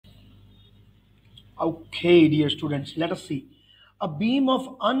Okay, dear students, let us see. A beam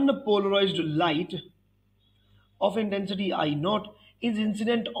of unpolarized light of intensity I naught is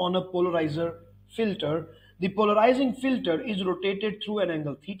incident on a polarizer filter. The polarizing filter is rotated through an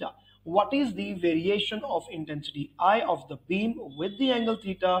angle theta. What is the variation of intensity I of the beam with the angle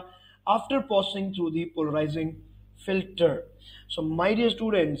theta after passing through the polarizing filter? So, my dear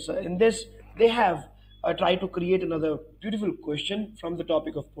students, in this they have tried to create another beautiful question from the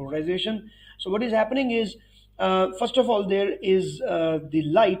topic of polarization. So, what is happening is first of all, there is the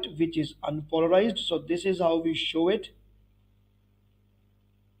light which is unpolarized. So this is how we show it.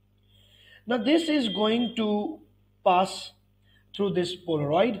 Now this is going to pass through this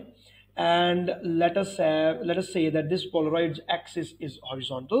polaroid, and let us say that this polaroid's axis is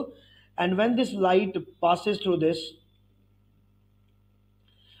horizontal, and when this light passes through this,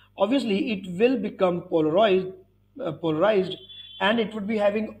 obviously it will become polarized, and it would be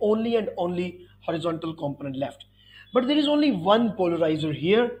having only and only horizontal component left. But there is only one polarizer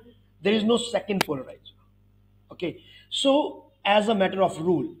here. There is no second polarizer. Okay, so as a matter of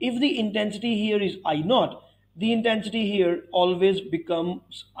rule, if the intensity here is I naught, the intensity here always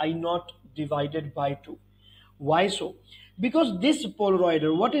becomes I naught divided by 2. Why so? Because this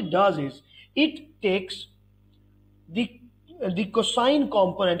polarizer, what it does is it takes the cosine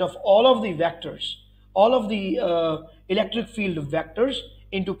component of all of the vectors, all of the electric field vectors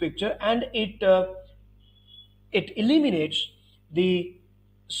into picture, and it eliminates the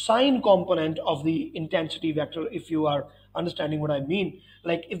sine component of the intensity vector. If you are understanding what I mean,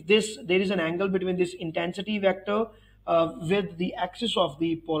 like if there is an angle between this intensity vector with the axis of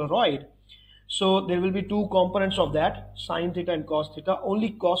the polaroid, so there will be two components of that, sine theta and cos theta. Only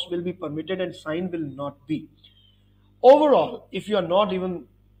cos will be permitted and sine will not be. Overall, if you are not even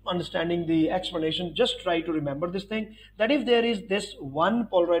understanding the explanation, just try to remember this thing, that if there is this one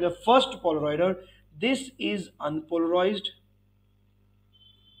polarizer, first polarizer, this is unpolarized,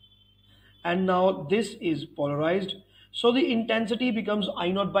 and now this is polarized, so the intensity becomes I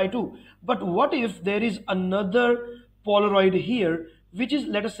naught by 2. But what if there is another polaroid here which is,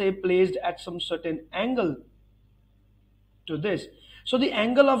 let us say, placed at some certain angle to this? So the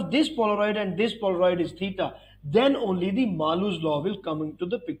angle of this polaroid and this polaroid is theta. Then only the Malu's law will come into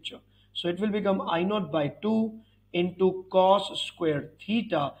the picture. So it will become I naught by 2 into cos square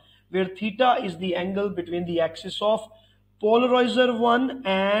theta, where theta is the angle between the axis of polarizer 1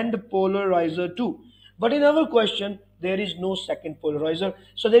 and polarizer 2. But in our question, there is no second polarizer.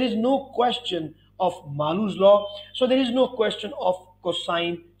 So there is no question of Malu's law. So there is no question of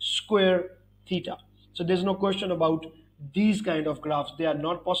cosine square theta. So there's no question about these kind of graphs. They are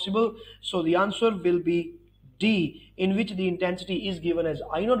not possible. So the answer will be D, in which the intensity is given as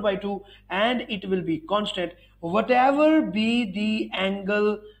I naught by 2, and it will be constant whatever be the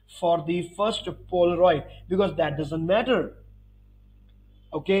angle for the first polaroid, because that doesn't matter.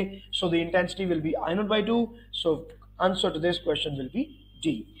 Okay, so the intensity will be I naught by 2. So answer to this question will be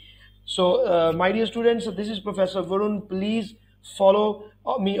D. So my dear students, this is Professor Varun. Please follow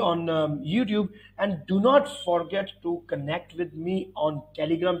me on YouTube, and do not forget to connect with me on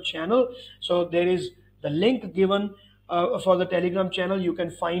Telegram channel. So there is the link given for the Telegram channel. You can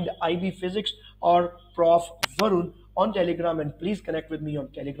find IB Physics or Prof Varun on Telegram, and please connect with me on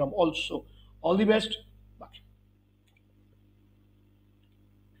Telegram also. All the best.